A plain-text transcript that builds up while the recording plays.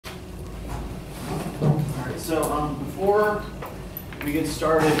So before we get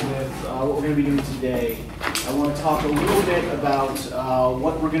started with what we're going to be doing today, I want to talk a little bit about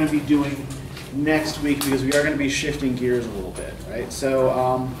what we're going to be doing next week, because we are going to be shifting gears a little bit, right? So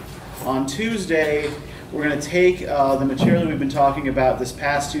on Tuesday, we're going to take the material we've been talking about this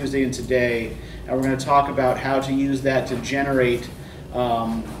past Tuesday and today, and we're going to talk about how to use that to generate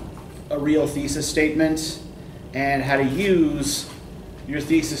a real thesis statement and how to use your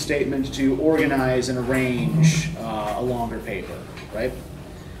thesis statement to organize and arrange a longer paper, right?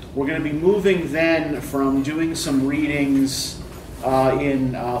 We're going to be moving then from doing some readings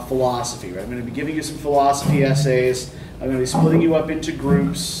in philosophy, right? I'm going to be giving you some philosophy essays. I'm going to be splitting you up into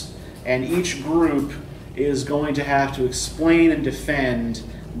groups, and each group is going to have to explain and defend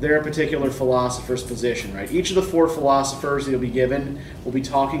their particular philosopher's position, right? Each of the 4 philosophers that you'll be given will be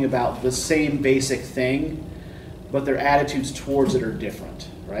talking about the same basic thing, but their attitudes towards it are different,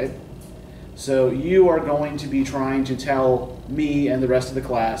 right? So you are going to be trying to tell me and the rest of the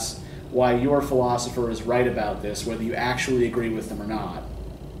class why your philosopher is right about this, whether you actually agree with them or not.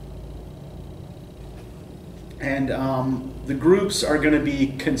 And the groups are going to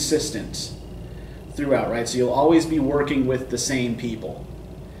be consistent throughout, right? So you'll always be working with the same people.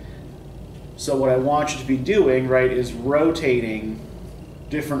 So what I want you to be doing, right, is rotating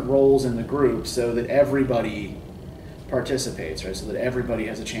different roles in the group so that everybody participates, right? So that everybody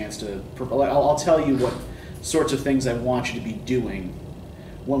has a chance to. I'll tell you what sorts of things I want you to be doing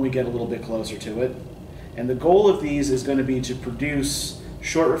when we get a little bit closer to it. And the goal of these is going to be to produce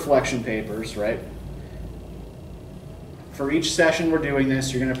short reflection papers, right? For each session we're doing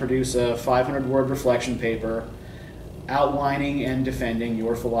this, you're going to produce a 500-word reflection paper outlining and defending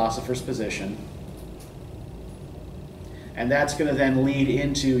your philosopher's position. And that's going to then lead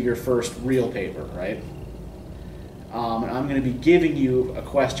into your first real paper, right? And I'm going to be giving you a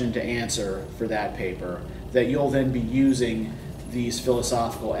question to answer for that paper that you'll then be using these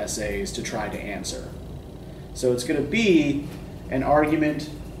philosophical essays to try to answer. So it's going to be an argument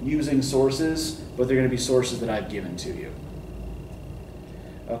using sources, but they're going to be sources that I've given to you.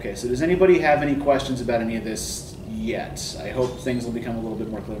 Okay, so does anybody have any questions about any of this yet? I hope things will become a little bit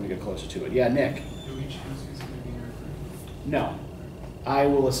more clear when we get closer to it. Yeah, Nick? Do we choose who's going to be in our group? No. I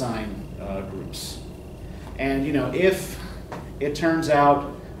will assign groups. And, you know, if it turns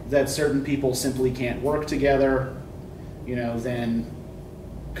out that certain people simply can't work together, you know, then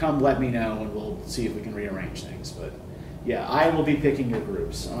come let me know and we'll see if we can rearrange things. But, yeah, I will be picking your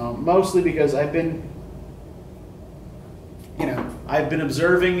groups. Mostly because I've been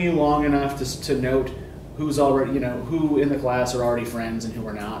observing you long enough to note who's already, who in the class are already friends and who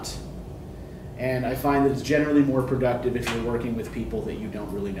are not. And I find that it's generally more productive if you're working with people that you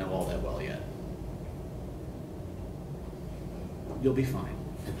don't really know all that well yet. You'll be fine.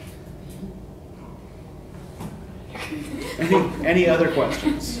 Any other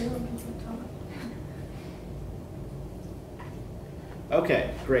questions?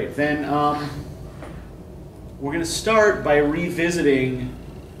 Okay, great. Then we're going to start by revisiting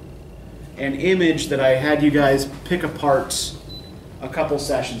an image that I had you guys pick apart a couple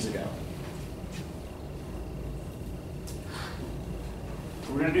sessions ago.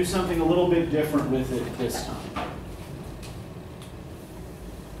 We're going to do something a little bit different with it this time.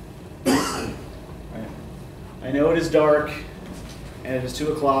 I know it is dark, and it is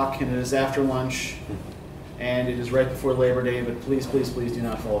 2 o'clock, and it is after lunch, and it is right before Labor Day, but please, please, please do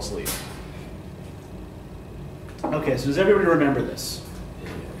not fall asleep. Okay, so does everybody remember this?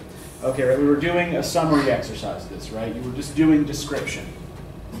 Okay, right, we were doing a summary exercise of this, right? You were just doing description.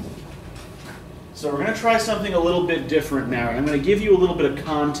 So we're going to try something a little bit different now. I'm going to give you a little bit of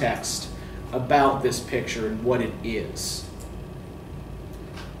context about this picture and what it is.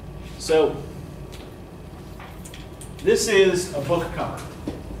 So this is a book cover.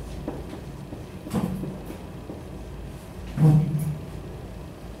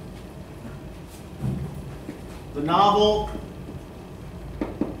 The novel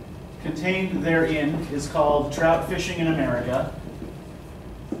contained therein is called Trout Fishing in America.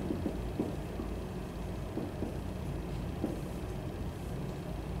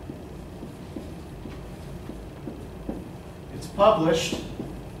 It's published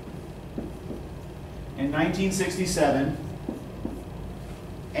in 1967,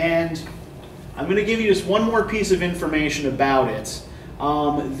 and I'm going to give you just one more piece of information about it.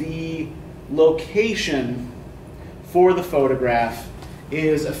 The location for the photograph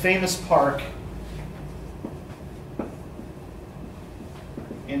is a famous park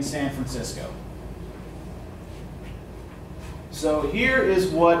in San Francisco. So here is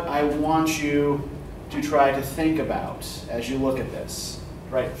what I want you to try to think about as you look at this.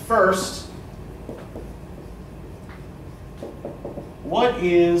 Right, first, what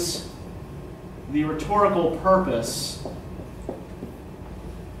is the rhetorical purpose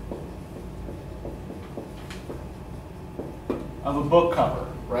of a book cover,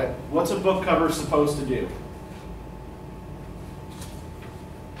 right? What's a book cover supposed to do?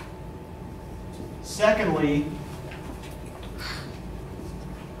 Secondly,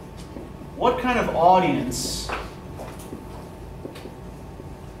 what kind of audience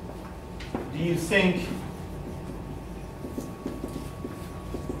do you think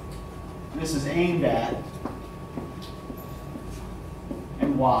this is aimed at,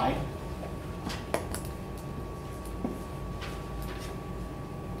 and why?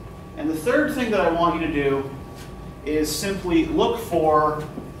 And the third thing that I want you to do is simply look for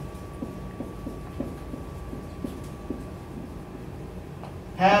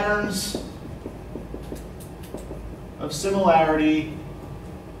patterns of similarity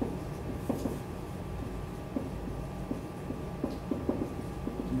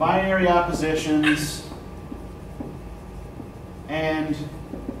binary oppositions, and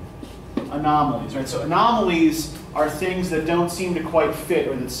anomalies, right? So anomalies are things that don't seem to quite fit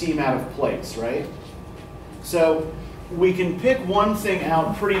or that seem out of place, right? So we can pick one thing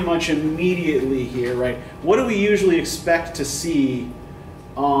out pretty much immediately here, right? What do we usually expect to see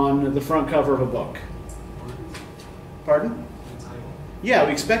on the front cover of a book? Pardon? The title. Yeah,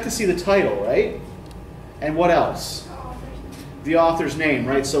 we expect to see the title, right? And what else? The author's name,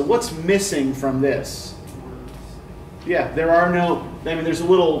 right? So what's missing from this? Words. Yeah, there are no, I mean, there's a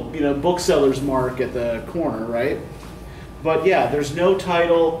little, bookseller's mark at the corner, right? But yeah, there's no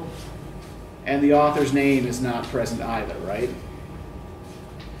title, and the author's name is not present either, right?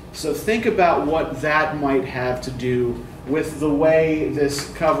 So think about what that might have to do with the way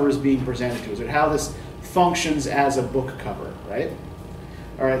this cover is being presented to us, or how this functions as a book cover, right?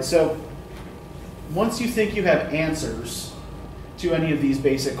 All right, so once you think you have answers to any of these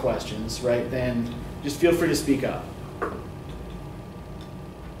basic questions, right, then just feel free to speak up.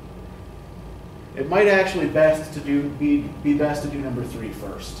 It might actually be best to do number 3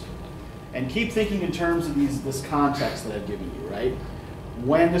 first. And keep thinking in terms of this context that I've given you, right?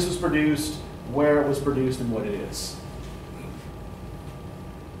 When this was produced, where it was produced, and what it is.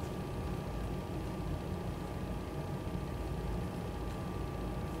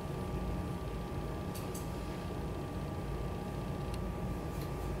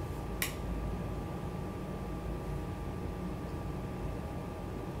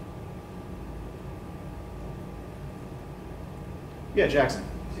 Yeah, Jackson.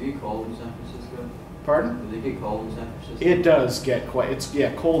 Does it get cold in San Francisco? Pardon? Does it get cold in San Francisco? It does get quite, it's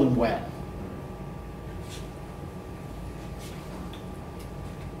cold and wet.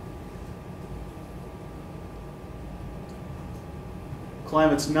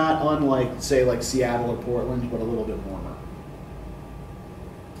 Climate's not unlike, say, like Seattle or Portland, but a little bit warmer.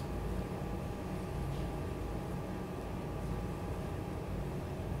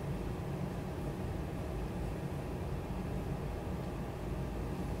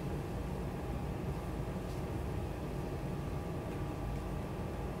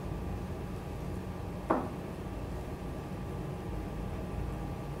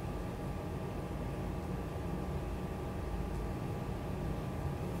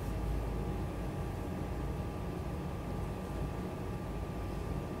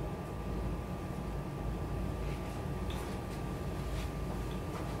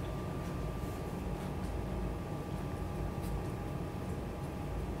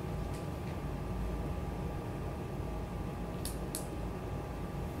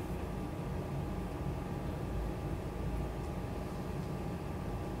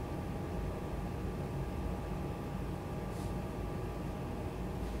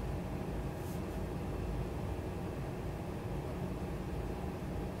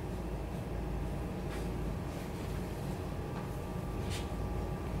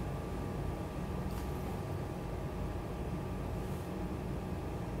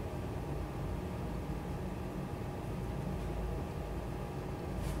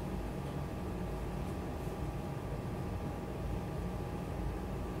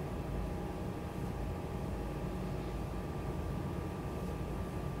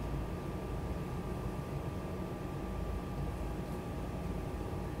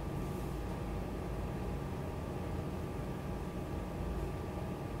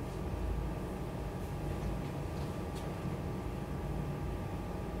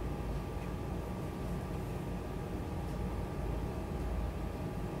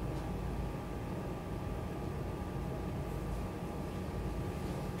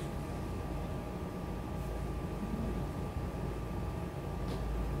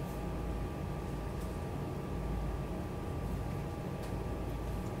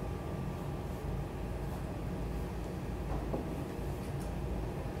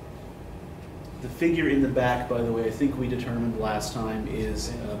 The figure in the back, by the way, I think we determined last time is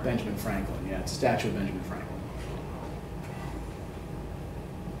Benjamin Franklin. Yeah, it's a statue of Benjamin Franklin.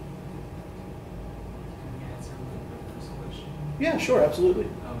 Can you answer the first question? Yeah, sure, absolutely.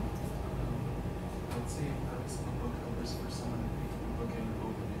 I would say purpose of the book covers for someone to pick the book and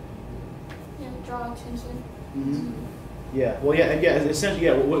open it. Yeah, draw attention. Mm-hmm. Yeah. Well, yeah. Essentially,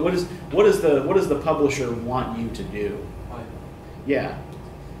 yeah. What does the publisher want you to do? But Yeah.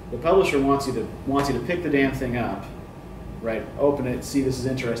 The publisher wants you to pick the damn thing up, right? Open it, see this is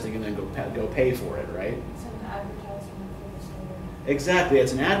interesting, and then go pay for it, right? It's an advertisement for the store. Exactly.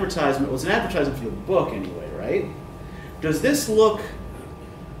 It's an advertisement. Well, it's an advertisement for the book anyway, right? Does this look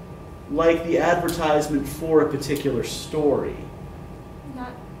like the advertisement for a particular story?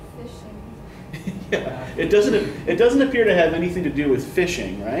 Not fishing. Yeah. It doesn't appear to have anything to do with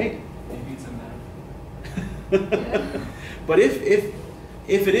fishing, right? maybe it's a metaphor. Yeah. But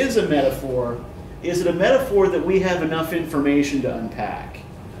if it is a metaphor, is it a metaphor that we have enough information to unpack?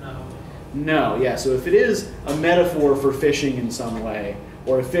 No. No, yeah. So if it is a metaphor for fishing in some way,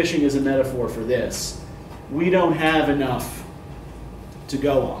 or if fishing is a metaphor for this, we don't have enough to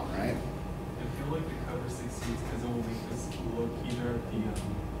go on, right? I feel like the cover succeeds because it will make us look either at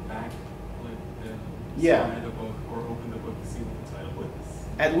the back, like the Yeah. side of the book, or open the book to see what the title is.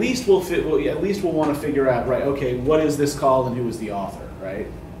 At least we'll want to figure out, right? Okay, what is this called and who is the author, right?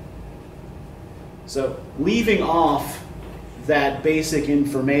 So leaving off that basic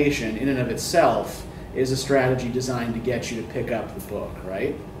information in and of itself is a strategy designed to get you to pick up the book,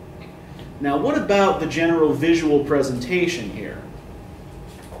 right? Now, what about the general visual presentation here?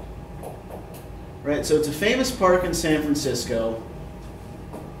 Right, so it's a famous park in San Francisco.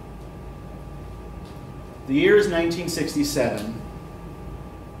 The year is 1967.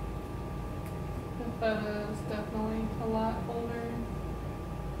 The photo's definitely a lot older.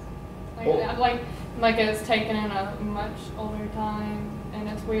 Ol- Like it was taken in a much older time, and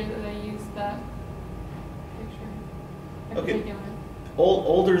it's weird that they used that picture in Okay. particular.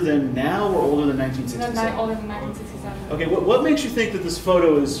 Older than now or older than No, 1967? not older than 1967. Okay, what makes you think that this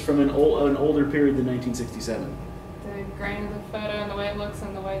photo is from an older period than 1967? The grain of the photo and the way it looks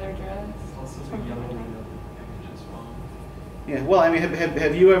and the way they're dressed. It's also the yellowing of the image as well. Yeah, well, I mean,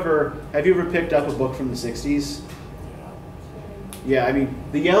 have you ever picked up a book from the 60s? Yeah, I mean,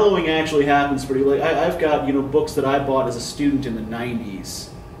 the yellowing actually happens pretty late. I've got, books that I bought as a student in the 90s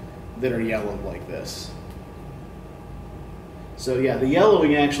that are yellowed like this. So yeah, the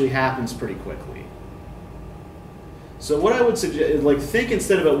yellowing actually happens pretty quickly. So what I would suggest is, think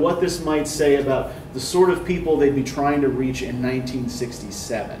instead about what this might say about the sort of people they'd be trying to reach in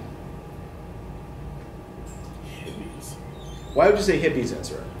 1967. Hippies. Why would you say hippies,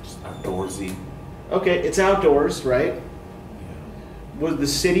 Ezra? Just outdoorsy. Okay, it's outdoors, right? Yeah. Would the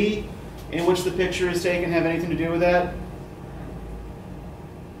city in which the picture is taken have anything to do with that?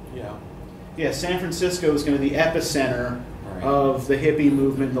 Yeah. Yeah, San Francisco is going to be the epicenter Right. of the hippie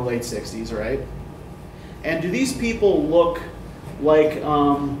movement in the late 60s, right? And do these people look like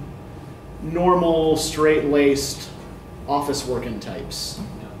normal, straight-laced, office-working types?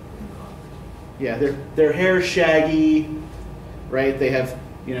 No. Yeah, their hair's shaggy, right? They have,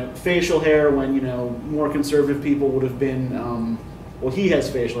 facial hair when, more conservative people would have been, well, he has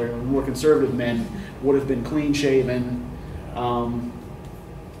facial hair, when more conservative men would have been clean-shaven.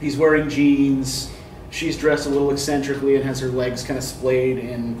 He's wearing jeans. She's dressed a little eccentrically and has her legs kind of splayed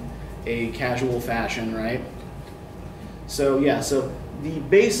in a casual fashion, right? So yeah, so the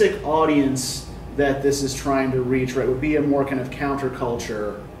basic audience that this is trying to reach, right, would be a more kind of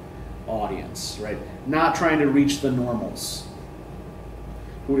counterculture audience, right? Not trying to reach the normals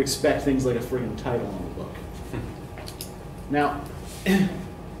who would expect things like a friggin' title on the book. Now,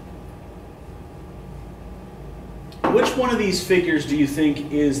 which one of these figures do you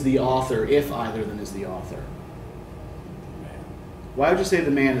think is the author, if either of them is the author? Man. Why would you say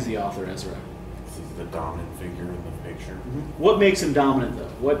the man is the author, Ezra? This is the dominant figure in the picture. What makes him dominant, though?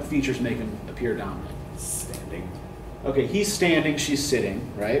 What features make him appear dominant? Standing. Okay, he's standing, she's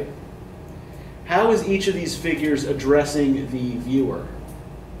sitting, right? How is each of these figures addressing the viewer?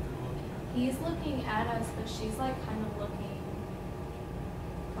 He's looking at us, but she's kind of looking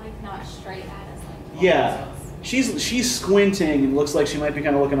not straight at us. Yeah, she's squinting and looks like she might be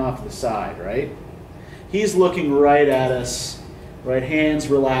kind of looking off to the side, right? He's looking right at us, right? Hands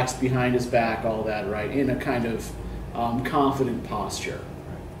relaxed behind his back, all that, right? In a kind of confident posture.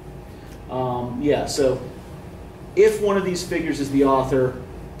 Yeah, so if one of these figures is the author,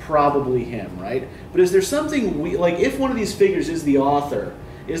 probably him, right? But is there something, if one of these figures is the author,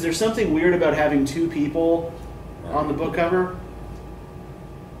 is there something weird about having two people on the book cover?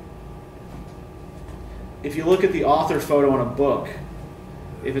 if you look at the author photo in a book,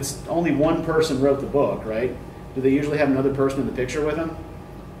 if it's only one person wrote the book, right? Do they usually have another person in the picture with them?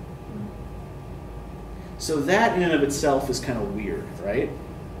 So that in and of itself is kind of weird, right?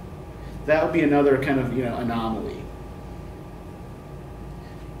 That would be another kind of, anomaly.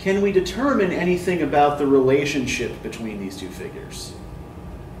 Can we determine anything about the relationship between these two figures?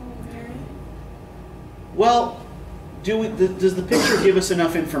 Well, does the picture give us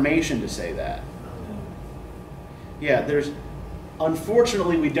enough information to say that? Yeah,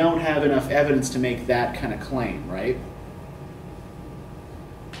 unfortunately, we don't have enough evidence to make that kind of claim, right?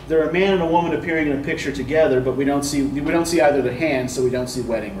 There are a man and a woman appearing in a picture together, but we don't see either the hands, so we don't see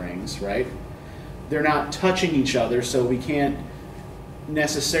wedding rings, right? They're not touching each other, so we can't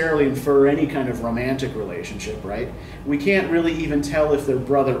necessarily infer any kind of romantic relationship, right? We can't really even tell if they're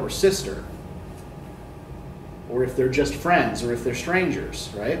brother or sister, or if they're just friends, or if they're strangers,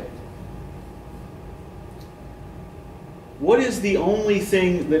 right? What is the only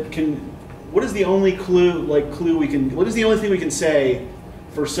thing what is the only thing we can say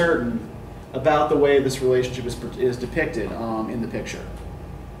for certain about the way this relationship is depicted in the picture?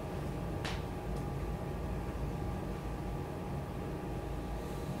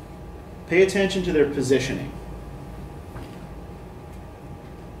 Pay attention to their positioning.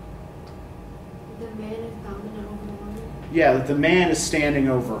 The man is dominant over the woman? Yeah, that the man is standing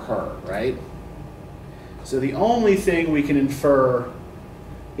over her, right? So the only thing we can infer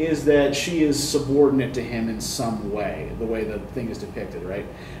is that she is subordinate to him in some way, the way the thing is depicted, right?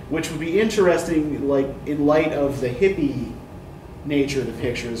 Which would be interesting, like, in light of the hippie nature of the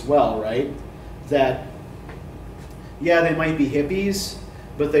picture as well, right? That, yeah, they might be hippies,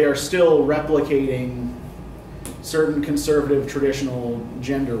 but they are still replicating certain conservative traditional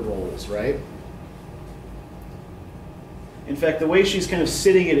gender roles, right? In fact, the way she's kind of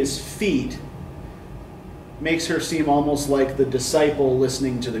sitting at his feet makes her seem almost like the disciple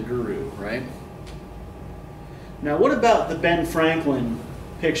listening to the guru, right? Now, what about the Ben Franklin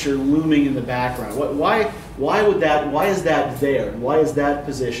picture looming in the background? Why is that there? Why is that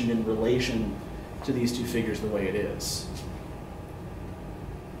positioned in relation to these two figures the way it is?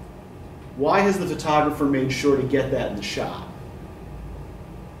 Why has the photographer made sure to get that in the shot?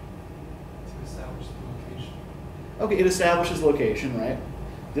 To establish the location. Okay, it establishes location, right?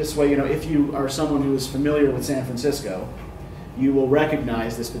 This way, if you are someone who is familiar with San Francisco, you will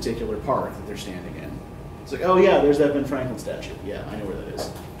recognize this particular park that they're standing in. It's like, oh yeah, there's that Ben Franklin statue. Yeah, I know where that is.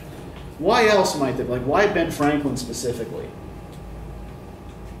 Why else might they, why Ben Franklin specifically?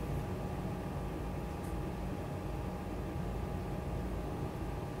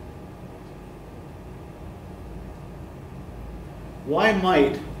 Why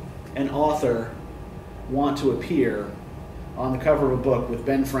might an author want to appear on the cover of a book with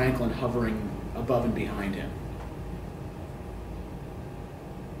Ben Franklin hovering above and behind him?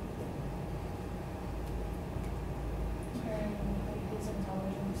 His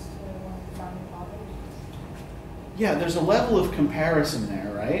intelligence to founding fathers. Yeah, there's a level of comparison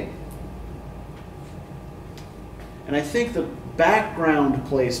there, right? And I think the background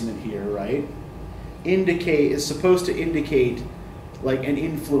placement here, right, is supposed to indicate like an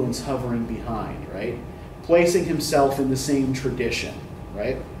influence hovering behind, right? Placing himself in the same tradition,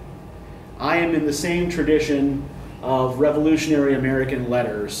 right? I am in the same tradition of revolutionary American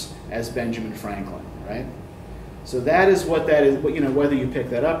letters as Benjamin Franklin, right? So that is what that is. Whether you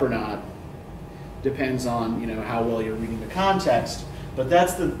pick that up or not depends on how well you're reading the context. But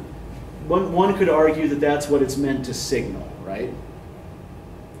that's one could argue that that's what it's meant to signal, right?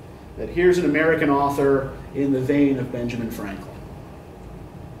 That here's an American author in the vein of Benjamin Franklin.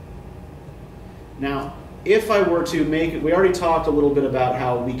 Now, if I were to we already talked a little bit about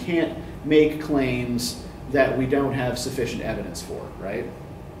how we can't make claims that we don't have sufficient evidence for, right?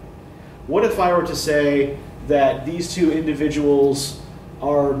 What if I were to say that these two individuals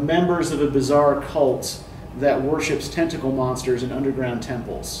are members of a bizarre cult that worships tentacle monsters in underground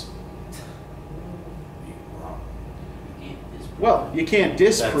temples? Well, you can't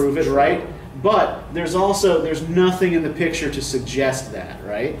disprove it, right? But there's nothing in the picture to suggest that,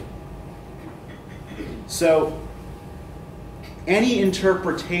 right? So any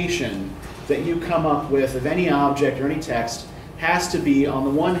interpretation that you come up with of any object or any text has to be, on the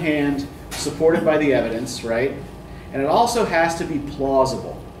one hand, supported by the evidence, right? And it also has to be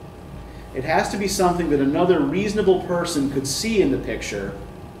plausible. It has to be something that another reasonable person could see in the picture,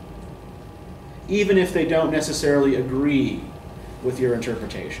 even if they don't necessarily agree with your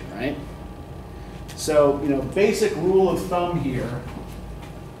interpretation, right? So, basic rule of thumb here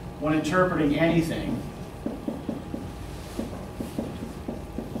when interpreting anything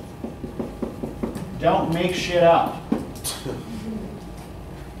Don't make shit up.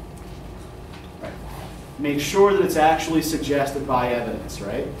 Right. Make sure that it's actually suggested by evidence,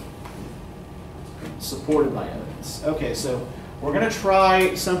 right? Supported by evidence. Okay, so we're going to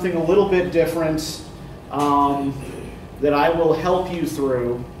try something a little bit different that I will help you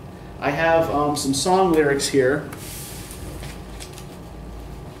through. I have some song lyrics here.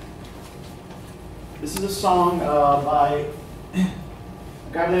 This is a song by a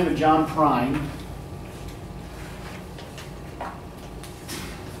guy by the name of John Prine.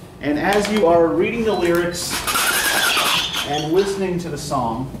 And as you are reading the lyrics and listening to the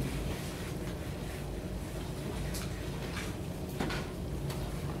song,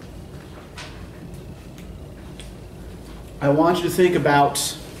 I want you to think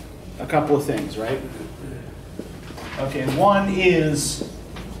about a couple of things, right? Okay, one is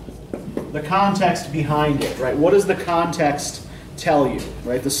the context behind it, right? What does the context tell you,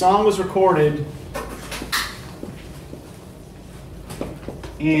 right? The song was recorded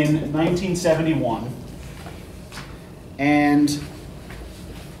in 1971, and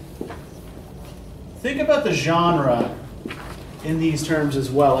think about the genre in these terms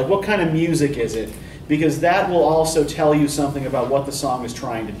as well. Like, what kind of music is it? Because that will also tell you something about what the song is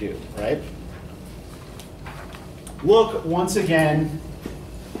trying to do, right? Look, once again,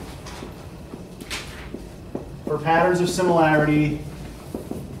 for patterns of similarity.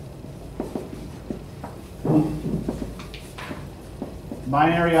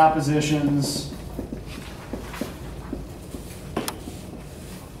 Binary oppositions.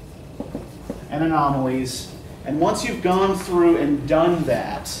 And anomalies. And once you've gone through and done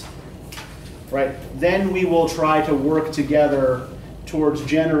that, right, then we will try to work together towards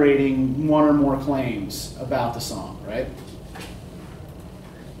generating one or more claims about the song, right?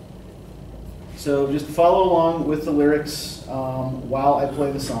 So just follow along with the lyrics while I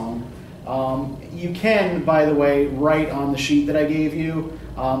play the song. You can, by the way, write on the sheet that I gave you.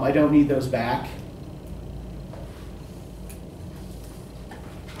 I don't need those back.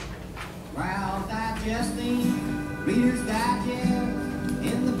 While digesting Reader's Digest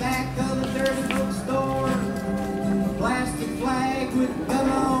in the back of a dirty bookstore, a plastic flag with gum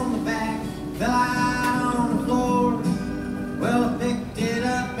on the back fell out on the floor. Well, I picked it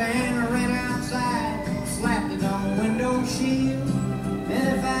up and I ran outside, slapped it on the window shield.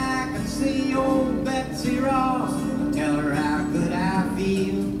 And if I could see old Betsy Ross, I'd tell her how good I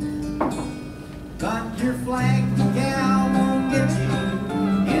feel. But your flag gal won't get you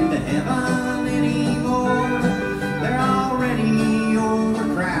into heaven anymore. They're already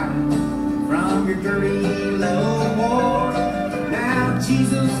overcrowded from your dirty little war. Now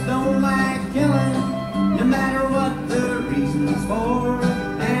Jesus don't like killing, no matter what the reasons for.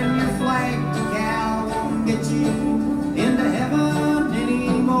 And your flag gal won't get you into heaven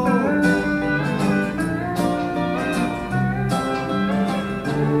anymore.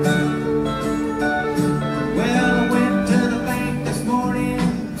 Well, I went to the bank this morning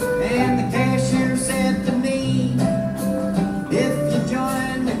and the cashier said to me, if you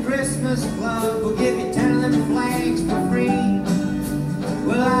join the Christmas club, we'll give you 10 of them flags for free.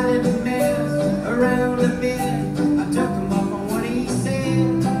 Well, I didn't mess around a bit. I took him up on what he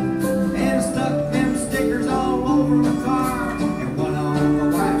said and stuck them stickers all over my car and one on my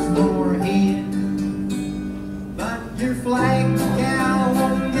wife's forehead. But your flag gal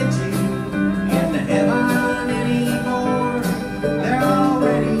won't get you into heaven anymore. They're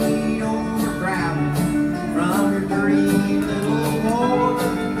already overcrowded from your dirty little war.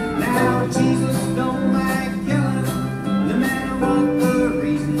 Now Jesus don't like killing, no matter what the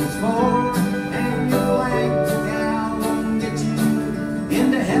reasons for. And your flag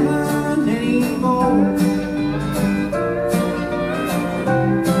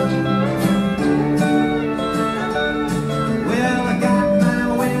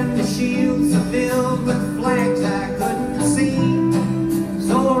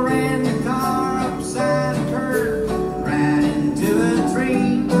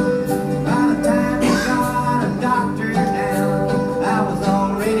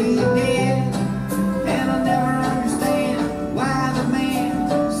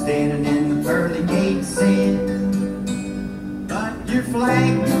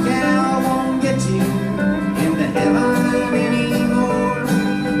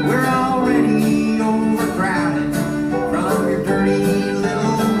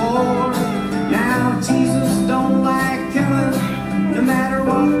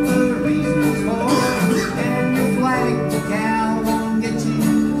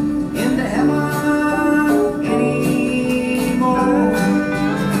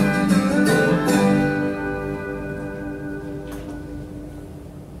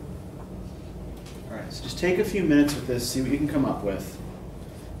few minutes with this, see what you can come up with.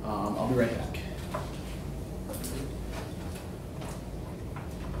 I'll be right back.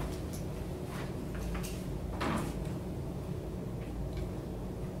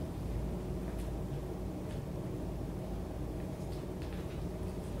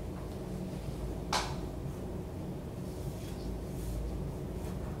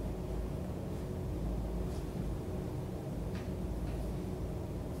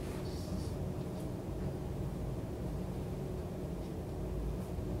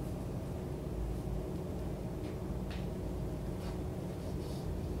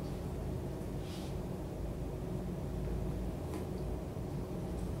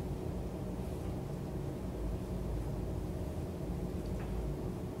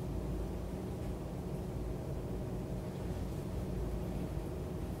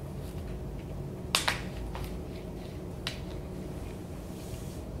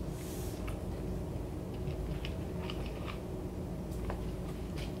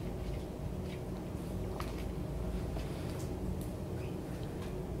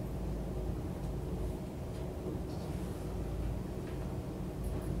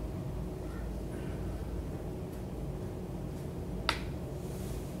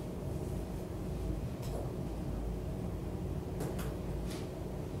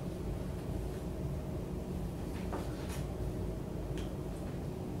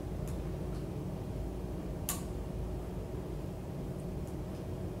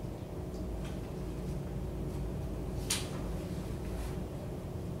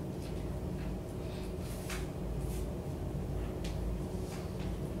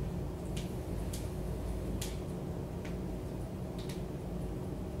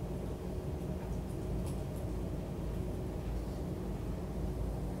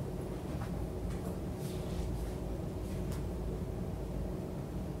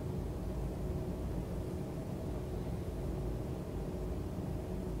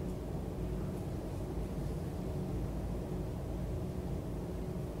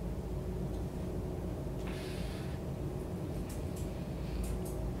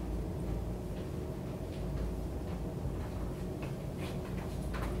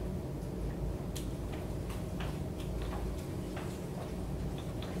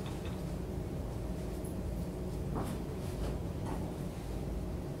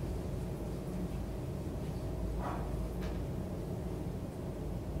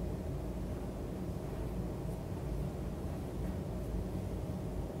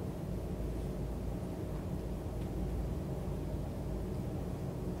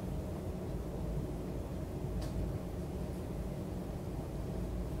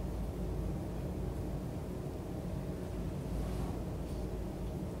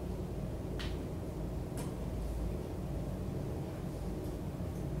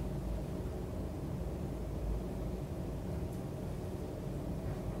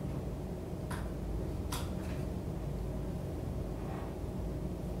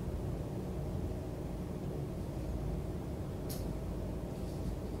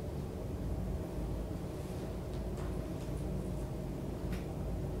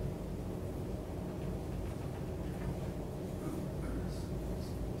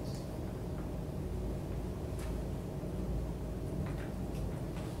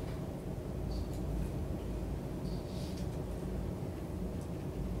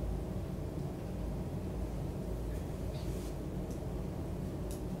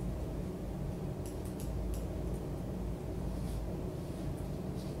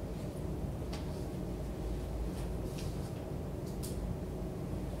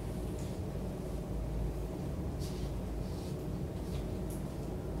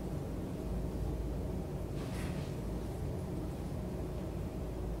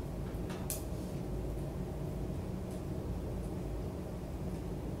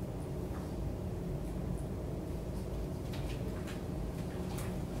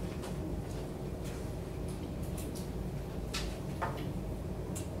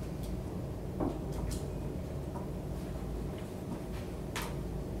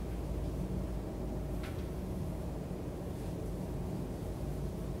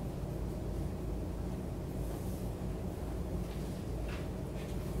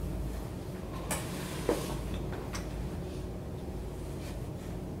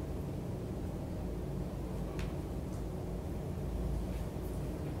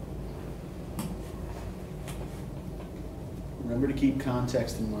 Remember to keep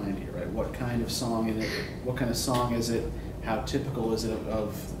context in mind here, right? What kind of song is it? What kind of song is it? How typical is it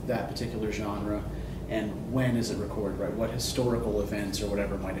of that particular genre? And when is it recorded, right? What historical events or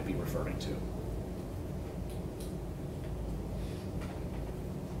whatever might it be referring to?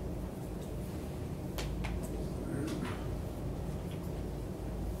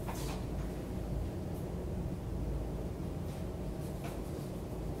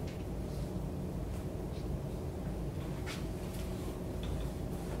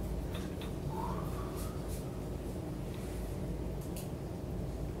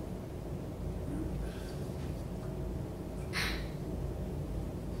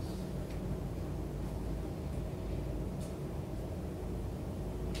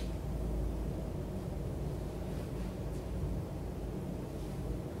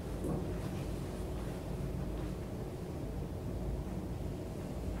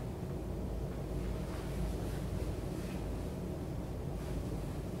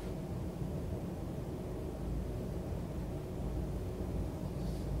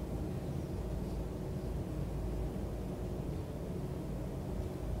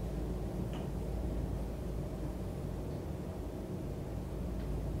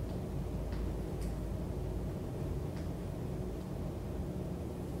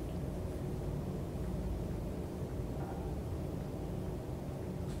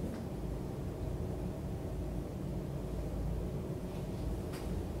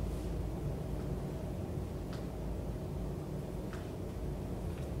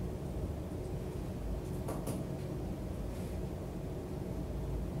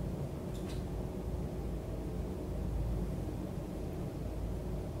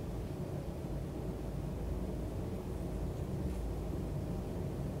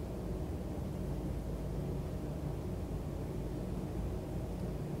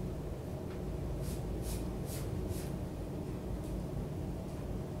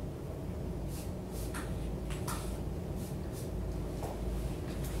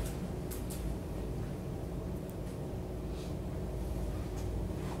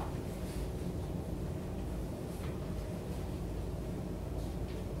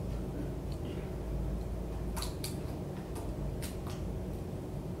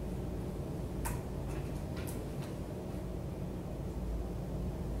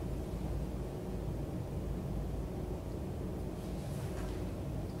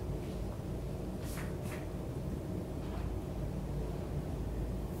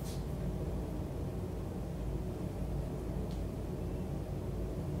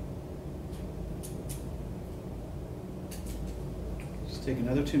 Let's take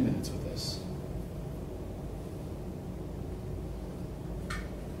another 2 minutes with this.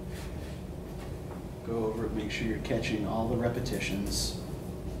 Go over it, make sure you're catching all the repetitions,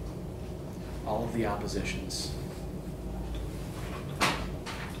 all of the oppositions.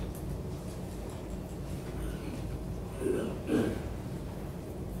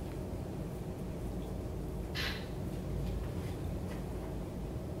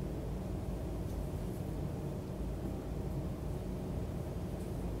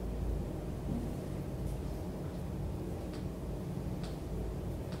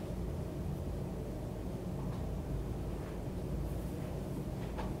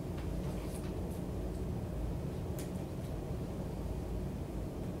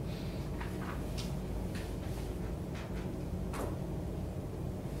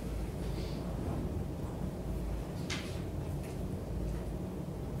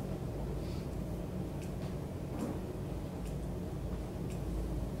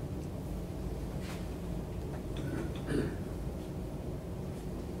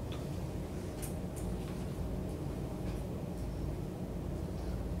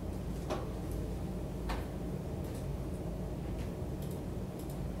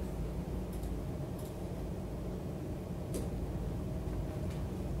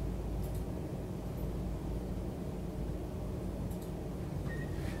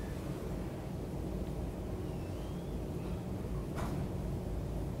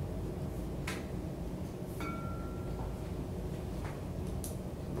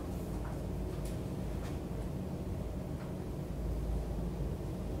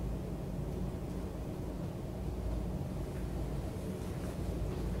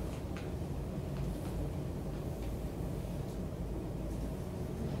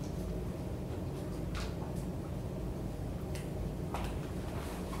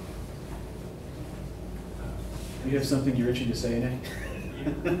 You have something you're itching to say, Nick?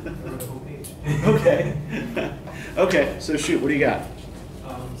 Yeah, I wrote a whole page. Okay. Okay, so shoot, what do you got?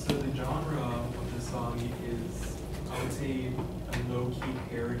 So the genre of the song is, I would say, a low-key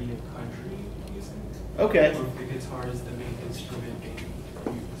parody of country music. Okay. With the guitar is the main instrument being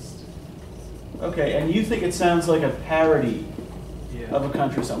used. Okay, and you think it sounds like a parody Yeah. of a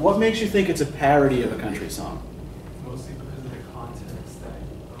country song. What makes you think it's a parody of a country song? Mostly because of the context that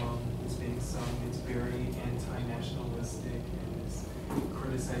is being sung. It's very anti-nationalistic and is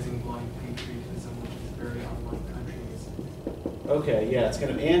criticizing blind patriotism, which is very unlike country music. Okay, yeah, it's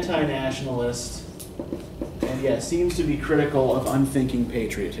kind of anti-nationalist, and yeah, seems to be critical of unthinking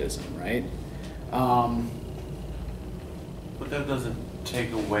patriotism, right? But that doesn't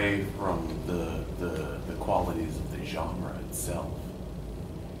take away from the qualities of the genre itself.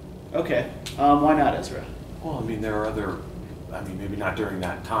 Okay, why not, Ezra? Well, I mean, there are other, I mean, maybe not during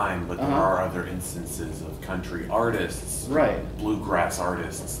that time, but there Uh-huh. are other instances of country artists, Right. bluegrass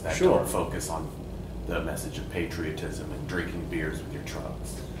artists that Sure. don't focus on the message of patriotism and drinking beers with your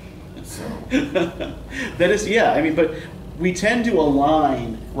trucks. So, That is, yeah, I mean, but we tend to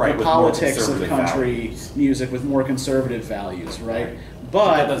align Right, the with more politics of conservative country values. music with more conservative values, right? Right.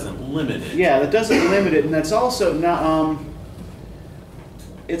 But that doesn't limit it. yeah, that doesn't limit it, and that's also not.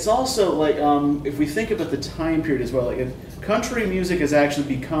 It's also like if we think about the time period as well, like country music has actually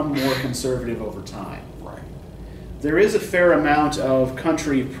become more conservative over time. Right. There is a fair amount of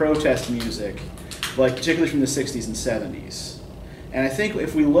country protest music, like particularly from the 60s and 70s. And I think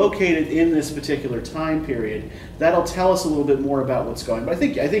if we locate it in this particular time period, that'll tell us a little bit more about what's going on. But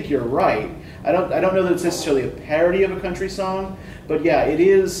I think you're right. I don't know that it's necessarily a parody of a country song, but yeah, it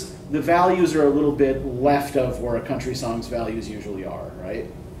is. The values are a little bit left of where a country song's values usually are, right?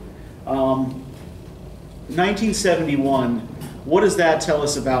 1971. What does that tell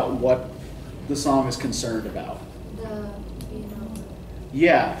us about what the song is concerned about? The Vietnam.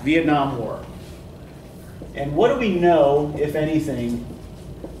 Yeah, Vietnam War. And what do we know, if anything,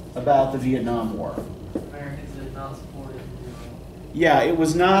 about the Vietnam War? Americans did not support it. Yeah, it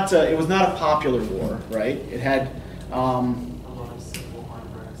was not a popular war, right? It had A lot of civil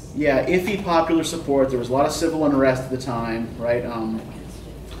unrest. yeah, iffy popular support. There was a lot of civil unrest at the time, right?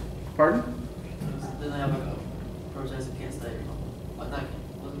 Pardon? Didn't they have a protest against state or something? Like, not,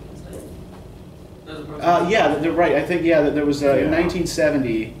 wasn't it state? There was a protest. Yeah, they're right. I think yeah, that there was in Yeah.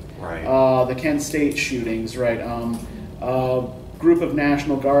 1970. Right. The Kent State shootings, right? A group of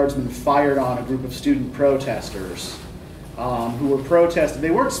National Guardsmen fired on a group of student protesters who were protesting.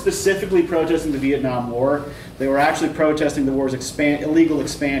 They weren't specifically protesting the Vietnam War. They were actually protesting the war's illegal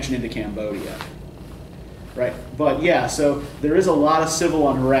expansion into Cambodia, right? But yeah, so there is a lot of civil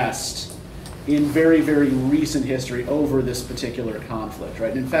unrest in very, very recent history over this particular conflict, right?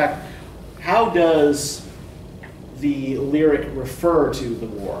 And in fact, how does the lyric refer to the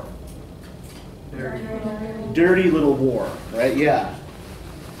war? Very Dirty little war, right? Yeah.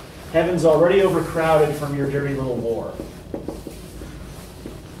 Heaven's already overcrowded from your dirty little war.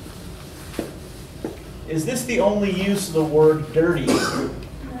 Is this the only use of the word dirty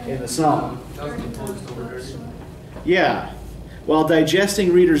in the song? Yeah. While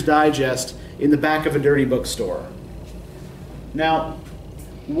digesting Reader's Digest in the back of a dirty bookstore. Now,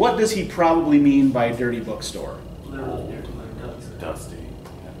 what does he probably mean by dirty bookstore? Literally, they're like Dusty.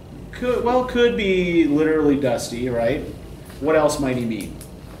 Could be literally dusty, right? What else might he mean?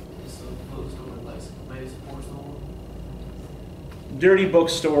 So bookstore, like maybe sports store. Dirty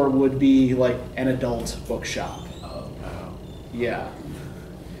bookstore would be like an adult bookshop. Oh. Yeah.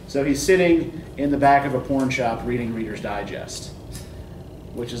 So he's sitting in the back of a porn shop reading Reader's Digest,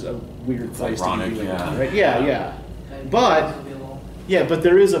 which is a weird place ironic, to be doing yeah. that, right? Yeah, yeah. Maybe But it'll be a little- yeah, but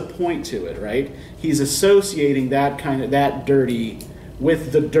there is a point to it, right? He's associating that dirty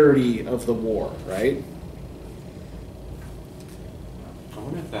with the dirty of the war, right? I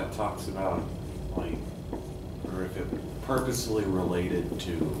wonder if that talks about, like, or if it purposely related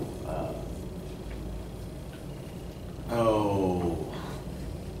to,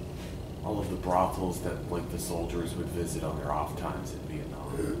 all of the brothels that, like, the soldiers would visit on their off times in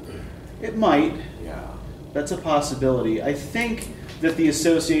Vietnam. It might. Yeah. That's a possibility. I think that the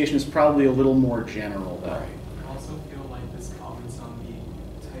association is probably a little more general, though. Right. I also feel like this comments on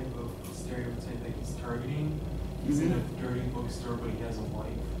the type of stereotype that he's targeting. He's in a dirty bookstore, but he has a wife.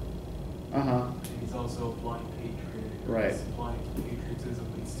 Uh-huh. And he's also a blind patriot. Right. His blind patriotism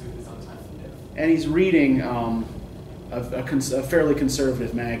leads to his untimely death. And he's reading a fairly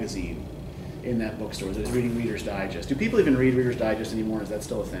conservative magazine in that bookstore. So he's reading Reader's Digest. Do people even read Reader's Digest anymore? Is that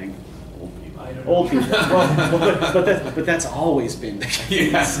still a thing? Old people. I don't know. Old people. But that's always been the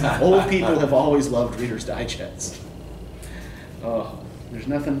case. Yeah. Old people have always loved Reader's Digest. Oh, there's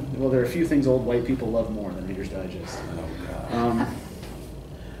nothing. Well, there are a few things old white people love more than Reader's Digest. Oh,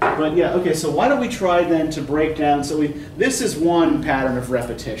 God. But yeah, okay. So why don't we try then to break down? So this is one pattern of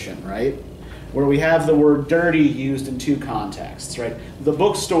repetition, right? Where we have the word dirty used in two contexts, right? The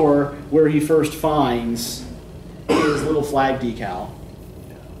bookstore where he first finds his little flag decal,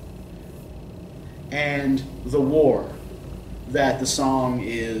 and the war that the song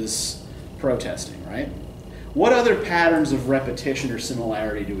is protesting, right? What other patterns of repetition or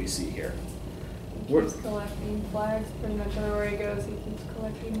similarity do we see here? He keeps collecting flags pretty much everywhere he goes. He keeps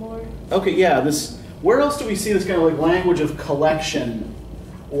collecting more. Okay, yeah. Where else do we see this kind of like language of collection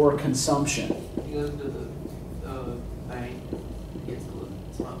or consumption? He goes to the bank, gets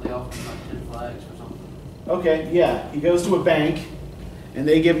they offer him like 10 flags or something. Okay, yeah. He goes to a bank, and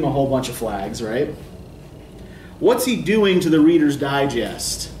they give him a whole bunch of flags, right? What's he doing to the Reader's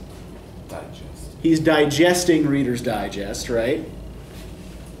Digest? Digest. He's digesting Reader's Digest, right?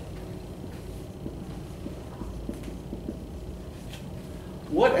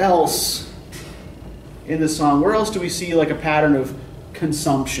 What else in the song? Where else do we see like a pattern of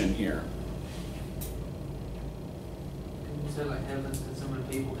consumption here? You said like heaven's consuming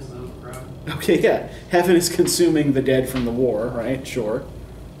people because of the overcrowd. Okay, yeah. Heaven is consuming the dead from the war, right? Sure.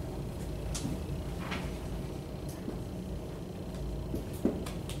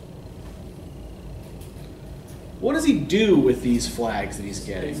 What does he do with these flags that he's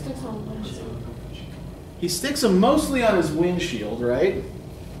getting? He sticks on one shield. He sticks them mostly on his windshield, right?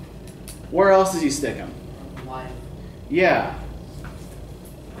 Where else does he stick them? Wife. Yeah.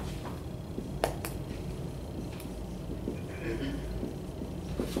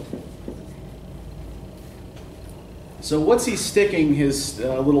 So what's he sticking his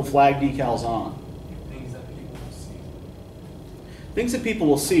little flag decals on? Things that people will see. Things that people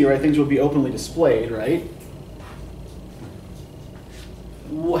will see, right? Things will be openly displayed, right?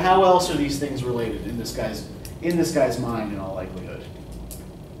 How else are these things related in this guy's mind in all likelihood?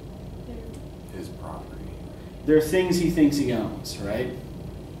 His property. They're things he thinks he owns, right?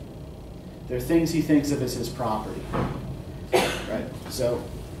 They're things he thinks of as his property. Right? So,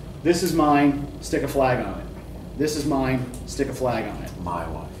 this is mine, stick a flag on it. This is mine, stick a flag on it. My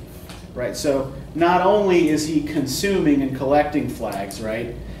wife. Right? So, not only is he consuming and collecting flags,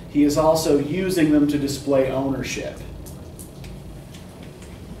 right? He is also using them to display ownership.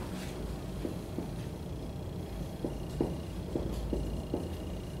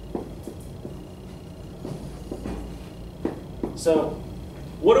 So,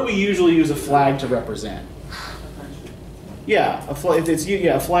 what do we usually use a flag to represent? Yeah, a flag.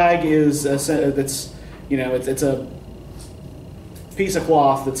 A flag is it's a piece of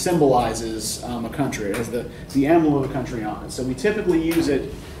cloth that symbolizes a country. It has the emblem of a country on it. So we typically use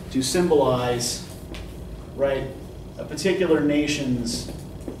it to symbolize, right, a particular nation's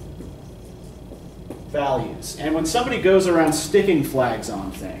values. And when somebody goes around sticking flags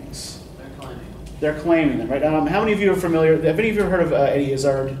on things, they're claiming them, right? How many of you are familiar? Have any of you heard of Eddie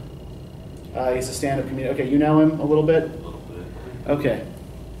Izzard? He's a stand-up comedian. Okay, you know him a little bit? A little bit. Okay.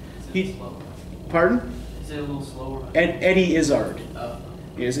 Is it slower? Pardon? Is it a little slower? Eddie Izzard. Oh.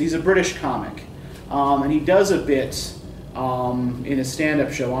 He's a British comic. And he does a bit in a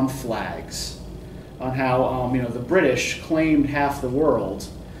stand-up show on flags, on how the British claimed half the world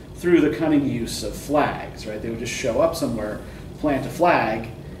through the cunning use of flags, right? They would just show up somewhere, plant a flag,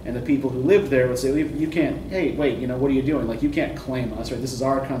 and the people who lived there would say, you can't, hey, wait, what are you doing? Like, you can't claim us, right? This is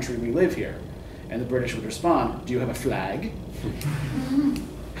our country, we live here. And the British would respond, do you have a flag? And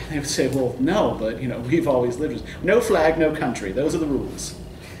they would say, well, no, but, we've always lived here. No flag, no country. Those are the rules,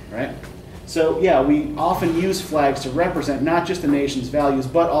 right? So, yeah, we often use flags to represent not just the nation's values,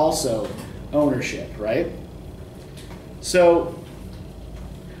 but also ownership, right? So,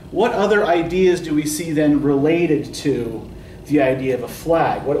 what other ideas do we see then related to the idea of a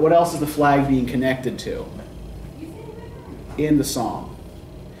flag? What else is the flag being connected to in the song?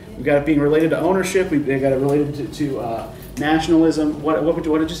 We've got it being related to ownership. We've got it related to nationalism. What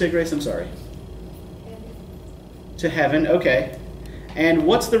did you say, Grace? I'm sorry. To heaven. Okay. And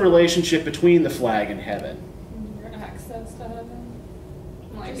what's the relationship between the flag and heaven? Your access to heaven.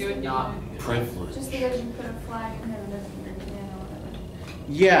 Like Just it would not be Privilege. Just because you put a flag in heaven doesn't mean you're or whatever.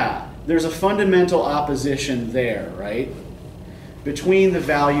 Yeah, there's a fundamental opposition there, right? Between the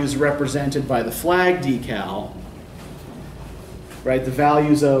values represented by the flag decal, right? The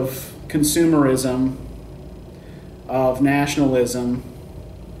values of consumerism, of nationalism,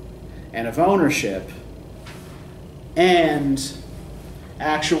 and of ownership, and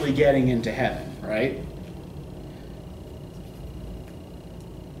actually getting into heaven, right?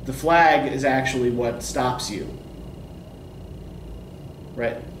 The flag is actually what stops you,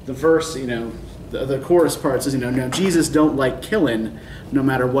 right? The verse, the chorus part says, now Jesus don't like killing no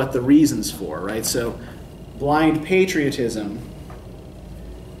matter what the reasons for, right? So blind patriotism,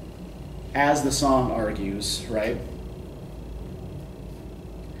 as the song argues, right,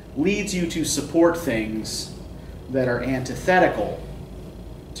 leads you to support things that are antithetical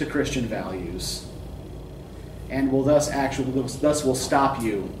to Christian values and will thus will stop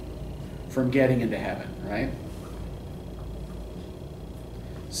you from getting into heaven, right?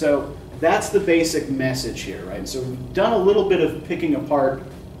 So that's the basic message here, right? So we've done a little bit of picking apart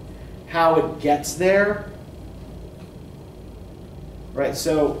how it gets there, right?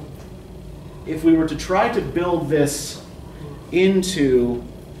 So if we were to try to build this into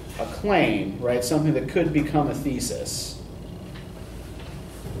a claim, right, something that could become a thesis,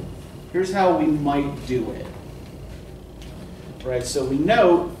 here's how we might do it, right? So we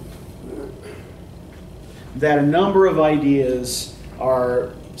note that a number of ideas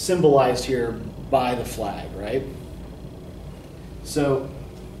are symbolized here by the flag, right? So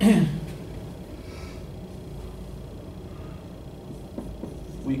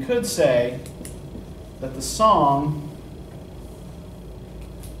we could say that the song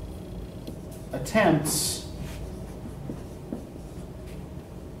attempts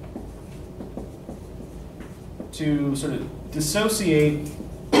to sort of dissociate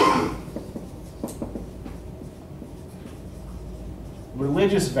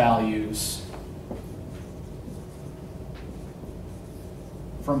religious values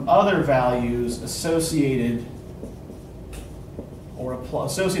from other values associated or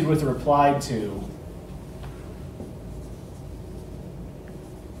associated with or applied to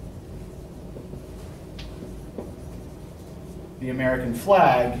the American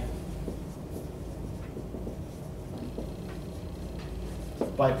flag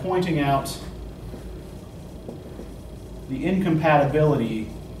by pointing out the incompatibility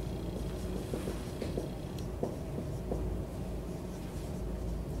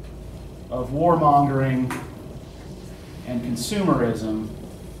of warmongering and consumerism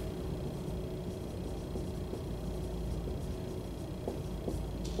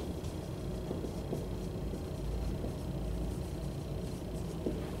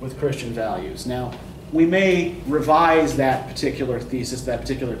with Christian values. Now, we may revise that particular thesis, that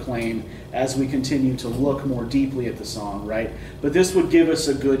particular claim, as we continue to look more deeply at the song, right? But this would give us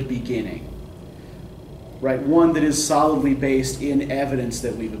a good beginning, right? One that is solidly based in evidence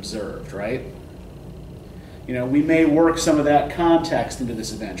that we've observed, right? We may work some of that context into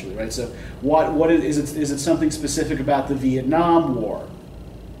this eventually, right? So what is it? Is it something specific about the Vietnam War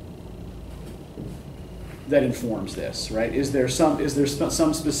that informs this, right? Is there some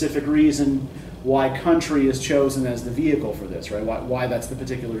specific reason why country is chosen as the vehicle for this, right? Why that's the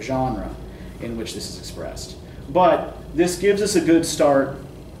particular genre in which this is expressed? But this gives us a good start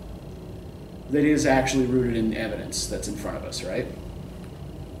that is actually rooted in evidence that's in front of us, right?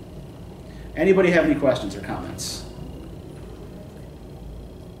 Anybody have any questions or comments?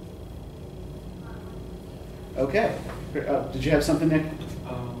 Okay. Did you have something, Nick?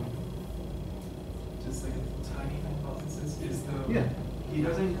 Just like a tiny hypothesis is the Yeah. he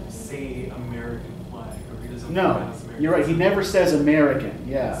doesn't say American flag or he doesn't No, pronounce American. you're right. He never says American.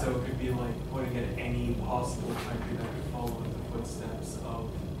 Yeah. So it could be like putting it any possible country that could follow in the footsteps of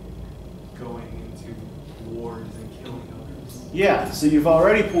going into wars and killing others. Yeah, so you've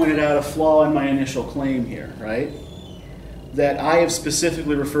already pointed out a flaw in my initial claim here, right? That I have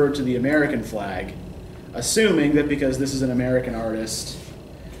specifically referred to the American flag, assuming that because this is an American artist,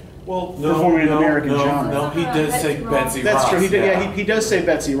 Well, performing an American genre. No, he does say Betsy That's Ross. true. Yeah. He does say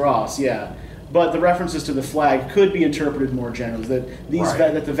Betsy Ross, yeah. But the references to the flag could be interpreted more generally. That these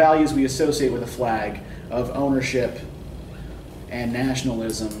Right. that the values we associate with a flag of ownership and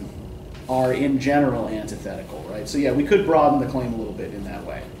nationalism are in general antithetical, right? So yeah, we could broaden the claim a little bit in that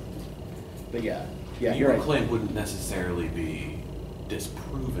way. But yeah, you're Your right. claim wouldn't necessarily be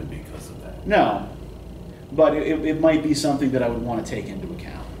disproven because of that. No, but it might be something that I would want to take into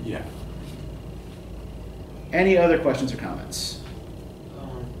account. Yeah. Any other questions or comments?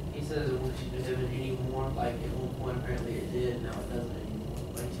 He says it won't use heaven anymore. Like at one point apparently it did, now it doesn't anymore.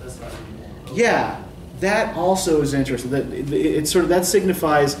 Like he specifies anymore. Yeah, that also is interesting. That it's sort of that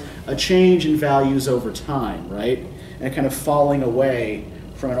signifies a change in values over time, right? And kind of falling away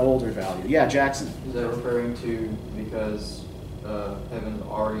from an older value. Yeah, Jackson. Is that referring to because heaven's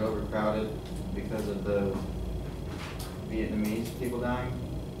already overcrowded because of the Vietnamese people dying?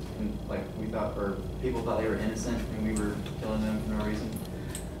 And like we thought, or people thought they were innocent and we were killing them for no reason?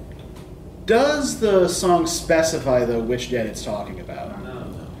 Does the song specify though which dead it's talking about?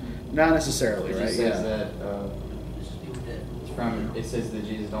 No. Not necessarily, It right? just says Yeah. that It's just people dead. it's from. It says that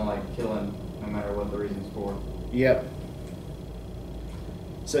Jesus don't like killing no matter what the reason's for. Yep.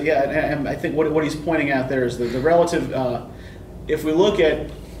 So yeah, and I think what he's pointing out there is the relative. If we look at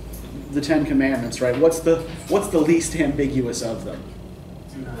the Ten Commandments, right? What's the least ambiguous of them?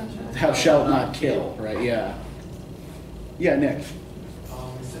 Do not kill. Thou shalt not kill, right? Yeah. Yeah, Nick.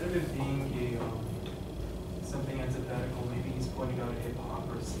 Instead of it being a something antithetical, maybe he's pointing out a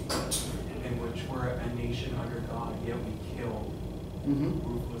hypocrisy in which we're a nation under God, yet we kill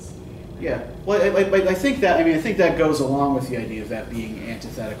Mm-hmm. ruthlessly. Yeah. Well, I think that goes along with the idea of that being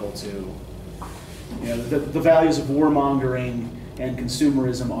antithetical to, you know, the values of warmongering and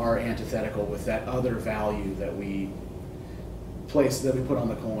consumerism are antithetical with that other value that we put on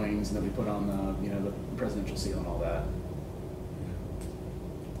the coins and that we put on the, you know, the presidential seal and all that.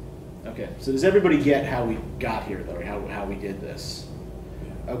 Okay. So does everybody get how we got here though, or how we did this?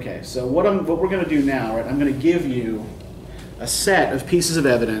 Okay. So what we're going to do now, right? I'm going to give you a set of pieces of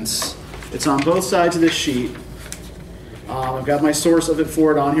evidence. It's on both sides of this sheet. I've got my source of it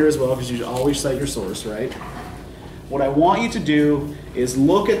for it on here as well, because you always cite your source, right? What I want you to do is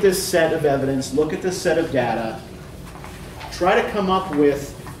look at this set of evidence, look at this set of data, try to come up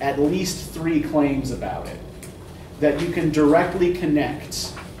with at least 3 claims about it that you can directly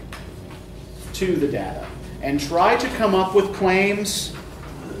connect to the data. And try to come up with claims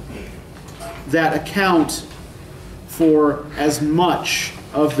that account for as much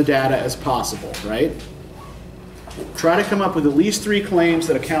of the data as possible, right? Try to come up with at least 3 claims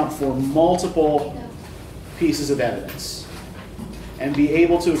that account for multiple pieces of evidence and be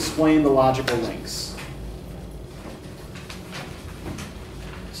able to explain the logical links.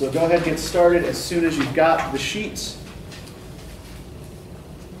 So go ahead and get started as soon as you've got the sheets.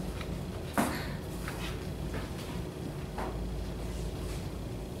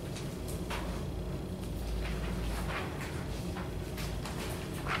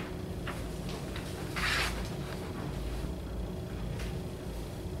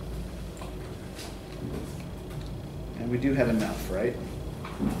 We do have enough, right?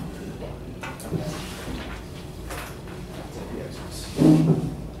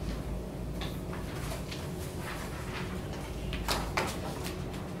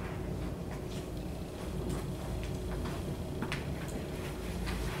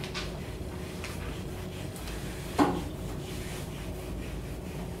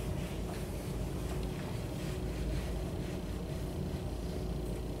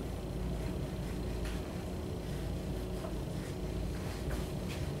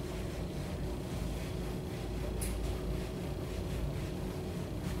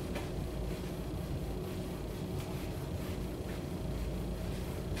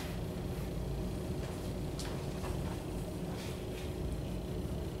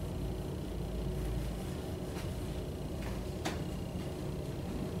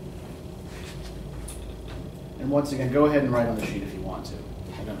 once again, go ahead and write on the sheet if you want to.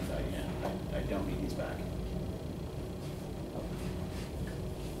 I don't need these back.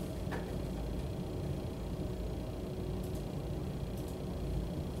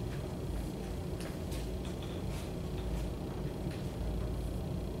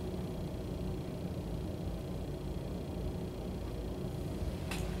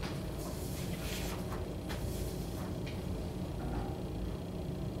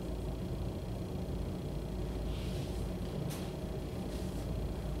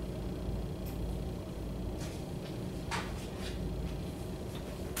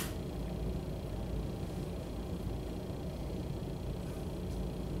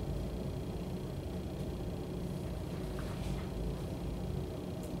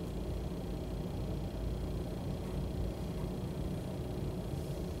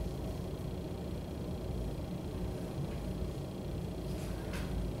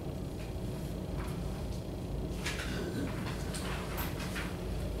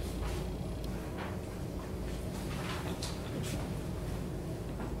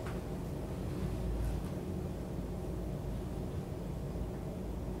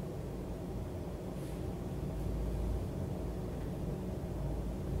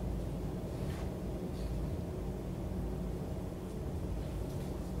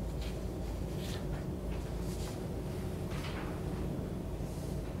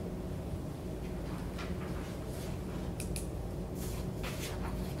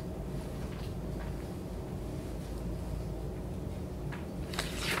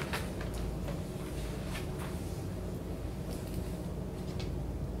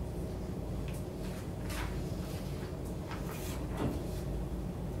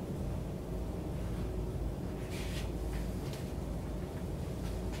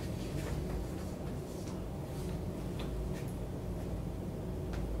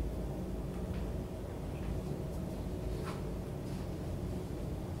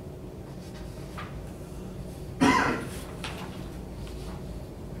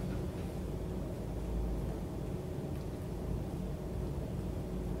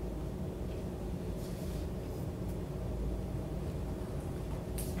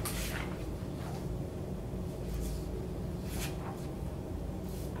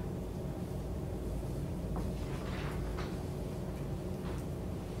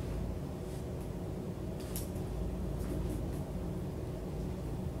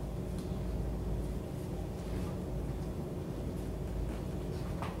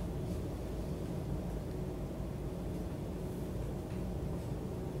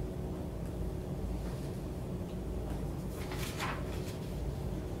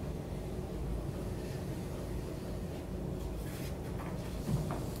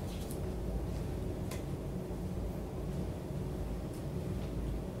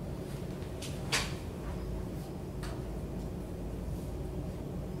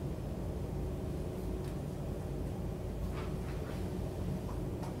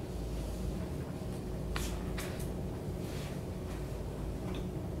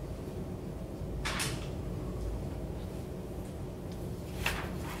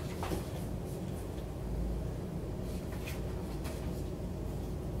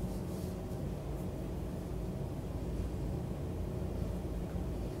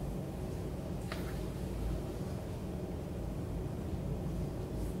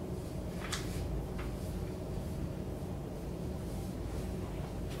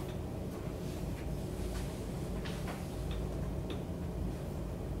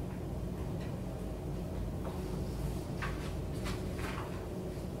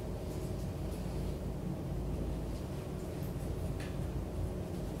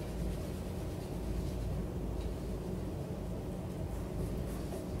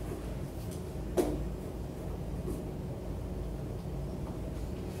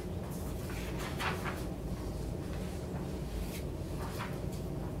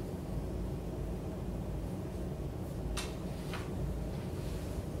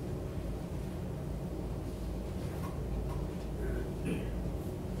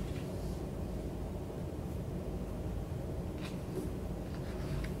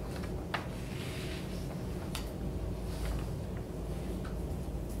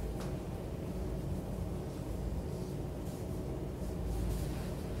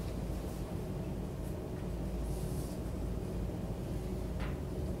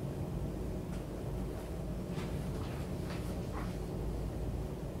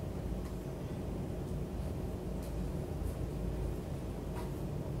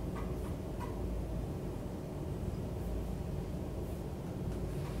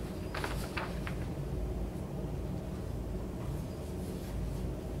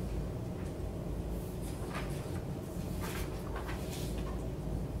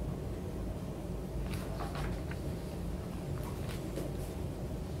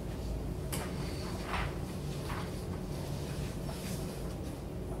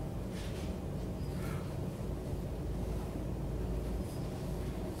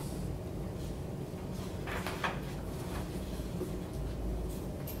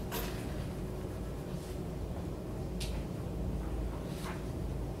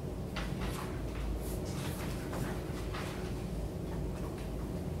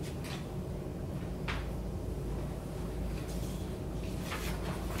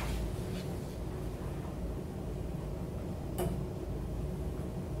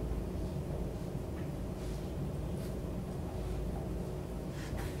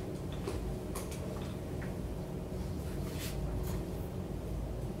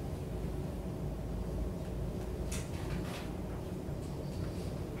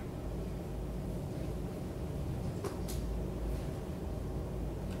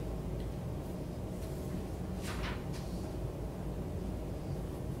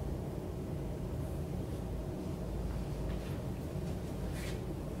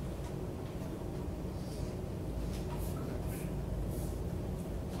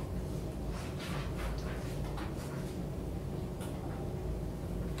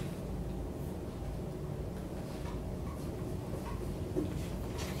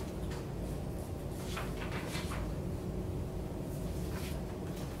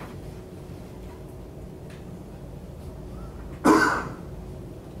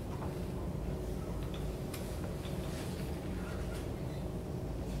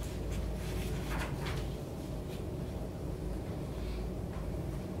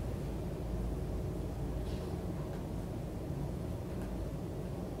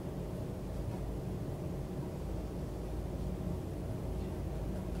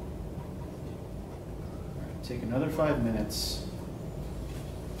 take another 5 minutes.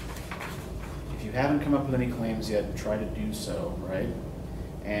 If you haven't come up with any claims yet, try to do so, right?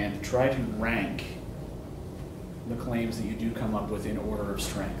 And try to rank the claims that you do come up with in order of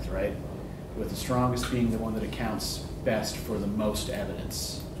strength, right? With the strongest being the one that accounts best for the most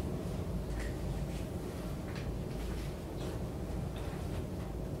evidence.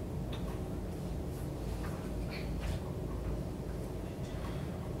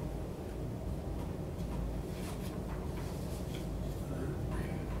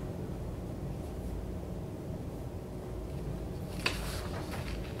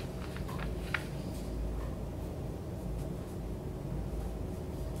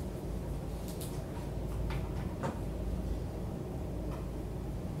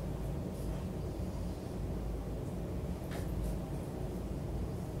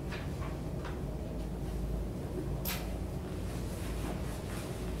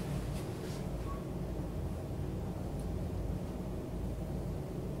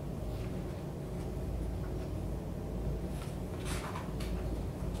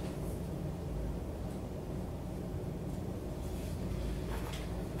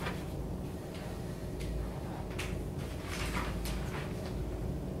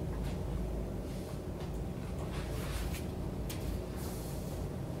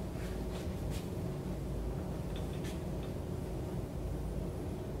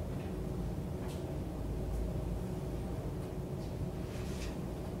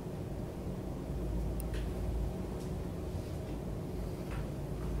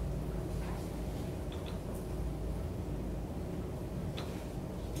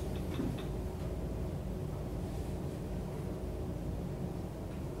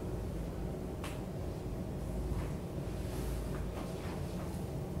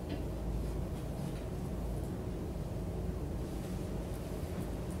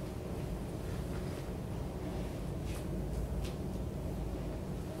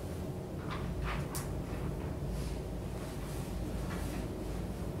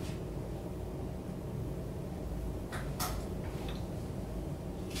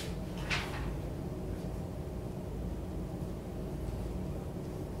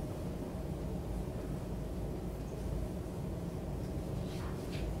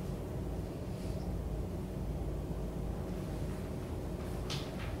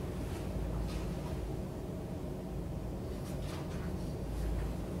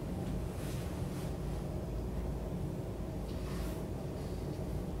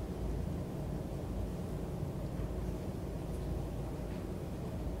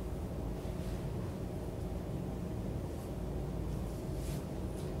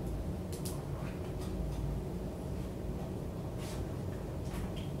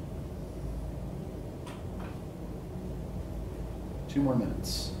 Two more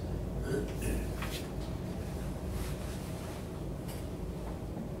minutes.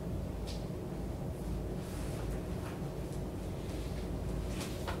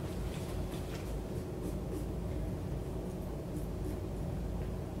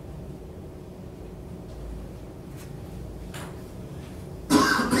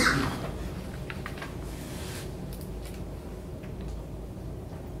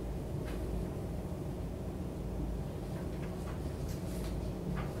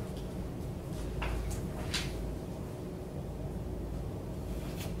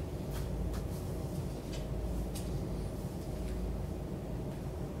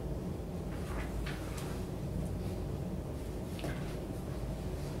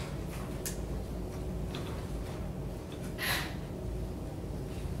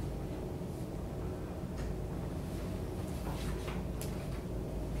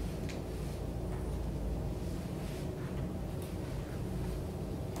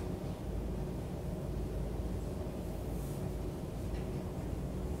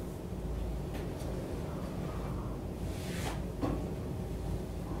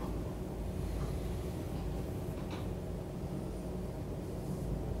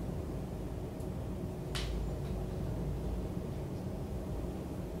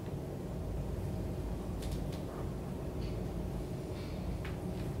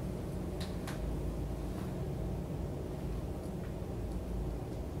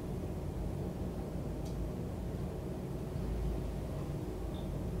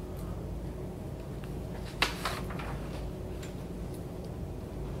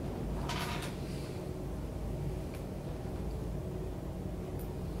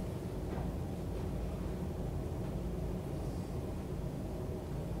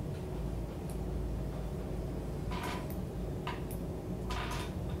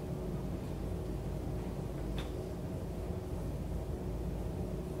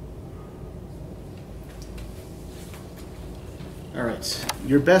 right.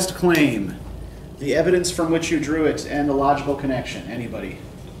 Your best claim, the evidence from which you drew it, and the logical connection. Anybody?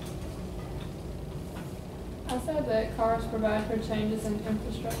 I said that cars provide for changes in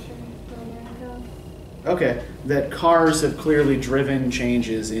infrastructure for America. Okay, that cars have clearly driven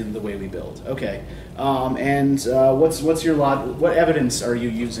changes in the way we build. Okay, what's your what evidence are you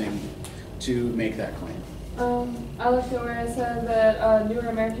using to make that claim? I looked at where it said that newer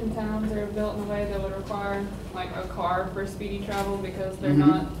American towns are built in a way that would require like a car for speedy travel because they're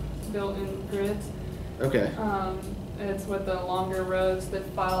not built in grids. Okay. It's with the longer roads that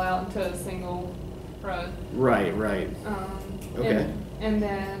file out into a single road. Right. Okay. And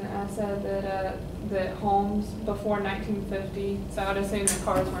then I said that homes before 1950, so I'd assume that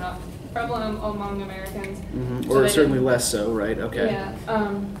cars were not prevalent among Americans. Mm-hmm. So Or certainly less so, right? Okay. Yeah.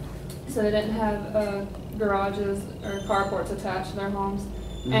 So they didn't have garages or carports attached to their homes.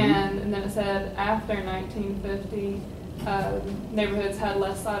 Mm-hmm. And then it said after 1950, neighborhoods had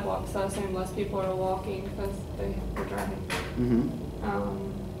less sidewalks, so I assume less people are walking because they were driving. Mm-hmm.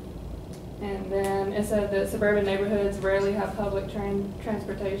 And then it said that suburban neighborhoods rarely have public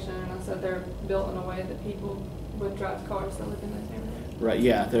transportation. And I said they're built in a way that people would drive cars that live in those neighborhoods. Right.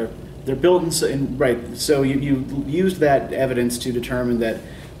 Yeah. They're built in right. So you used that evidence to determine that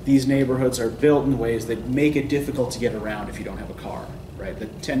these neighborhoods are built in ways that make it difficult to get around if you don't have a car. Right.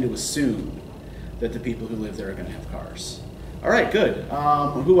 That tend to assume that the people who live there are going to have cars. All right. Good.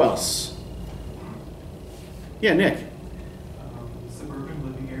 Who else? Yeah, Nick. Suburban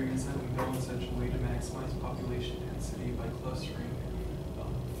living areas have been built in such a way to maximize population density by clustering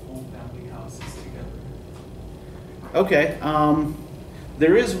full family houses together. Okay.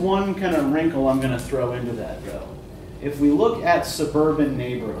 There is one kind of wrinkle I'm going to throw into that, though. If we look at suburban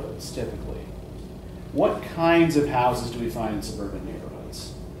neighborhoods, typically, what kinds of houses do we find in suburban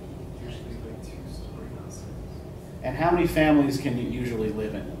neighborhoods? Usually like 2-story houses. And how many families can you usually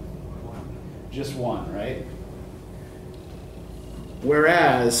live in them? One. Just one, right?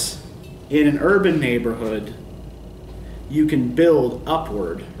 Whereas in an urban neighborhood, you can build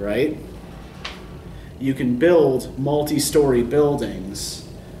upward, right? You can build multi-story buildings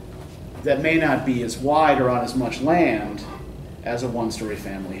that may not be as wide or on as much land as a one-story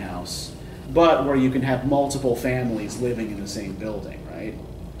family house, but where you can have multiple families living in the same building, right?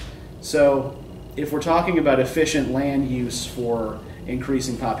 So if we're talking about efficient land use for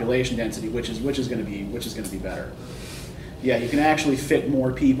increasing population density, which is going to be better? Yeah, you can actually fit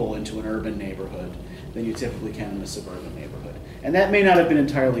more people into an urban neighborhood than you typically can in a suburban neighborhood. And that may not have been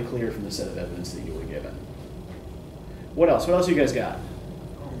entirely clear from the set of evidence that you were given. What else? What else you guys got?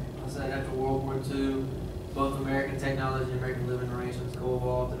 I said after World War II, both American technology and American living arrangements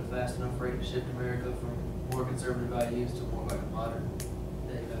co-evolved at a fast enough rate to shift America from more conservative values to more like a modern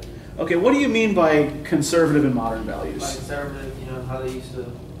day values. Okay, what do you mean by conservative and modern By values? conservative, how they used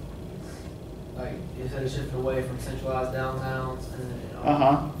to, like, instead of shifting away from centralized downtowns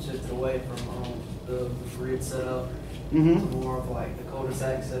and shifted away from the grid setup to more of like the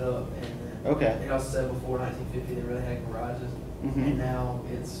cul-de-sac setup. And Okay. They also said before 1950 they really had garages, and now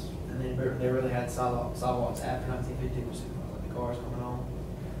they really had sidewalks after 1950, which is like the cars coming on.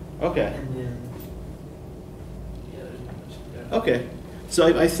 Okay. And then Okay.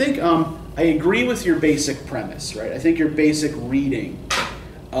 So I think I agree with your basic premise, right? I think your basic reading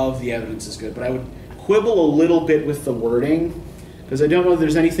of the evidence is good, but I would quibble a little bit with the wording because I don't know if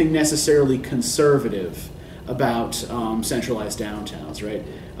there's anything necessarily conservative about centralized downtowns, right?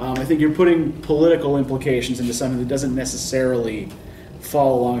 I think you're putting political implications into something that doesn't necessarily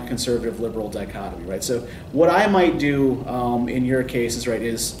fall along a conservative liberal dichotomy, right? So what I might do in your cases, right,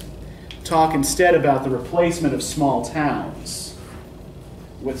 is talk instead about the replacement of small towns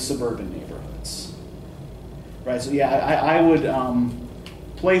with suburban neighborhoods, right? So yeah, I would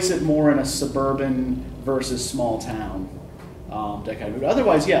place it more in a suburban versus small town dichotomy. But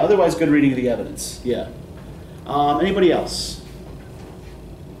otherwise good reading of the evidence, yeah. Anybody else?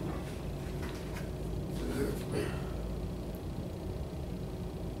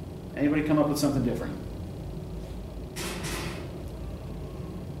 Anybody come up with something different?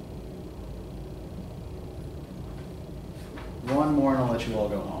 One more and I'll let you all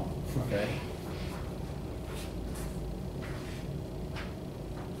go home, okay?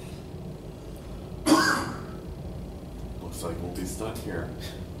 Looks like we'll be stuck here.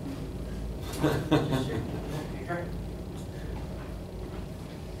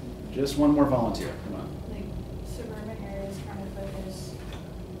 Just one more volunteer, come on. Like suburban areas kind of focus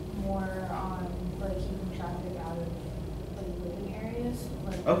more on like keeping traffic out of like living areas.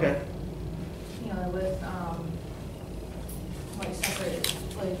 Like, Okay. with like separate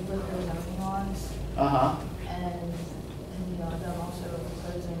like liquor zoning laws, Uh-huh. and them also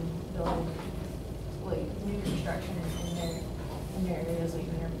building like new construction in their areas, like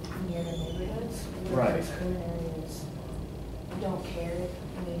near their neighborhoods. Right. Whereas urban areas don't care,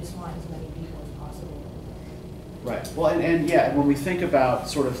 and they just want as many people as possible. Right. Well, and yeah, when we think about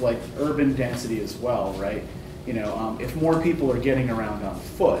sort of like urban density as well, right? You know, if more people are getting around on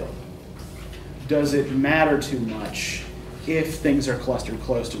foot, does it matter too much if things are clustered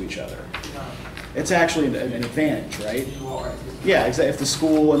close to each other? It's actually an advantage, right? Yeah, exactly. If the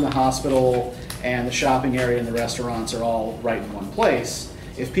school and the hospital and the shopping area and the restaurants are all right in one place,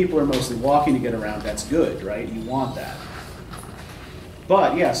 if people are mostly walking to get around, that's good, right? You want that.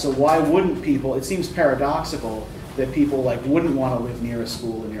 But yeah, so why wouldn't people, it seems paradoxical that people like wouldn't want to live near a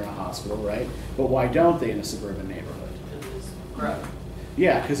school and near a hospital, right? But why don't they in a suburban neighborhood? Right.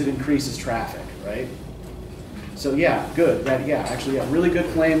 Yeah, because it increases traffic, right? So yeah, good. That, yeah, actually, yeah, really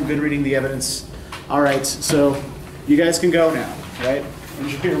good claim, good reading the evidence. All right, so you guys can go now, right?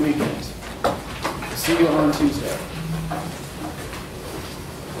 Enjoy your weekend. See you on Tuesday.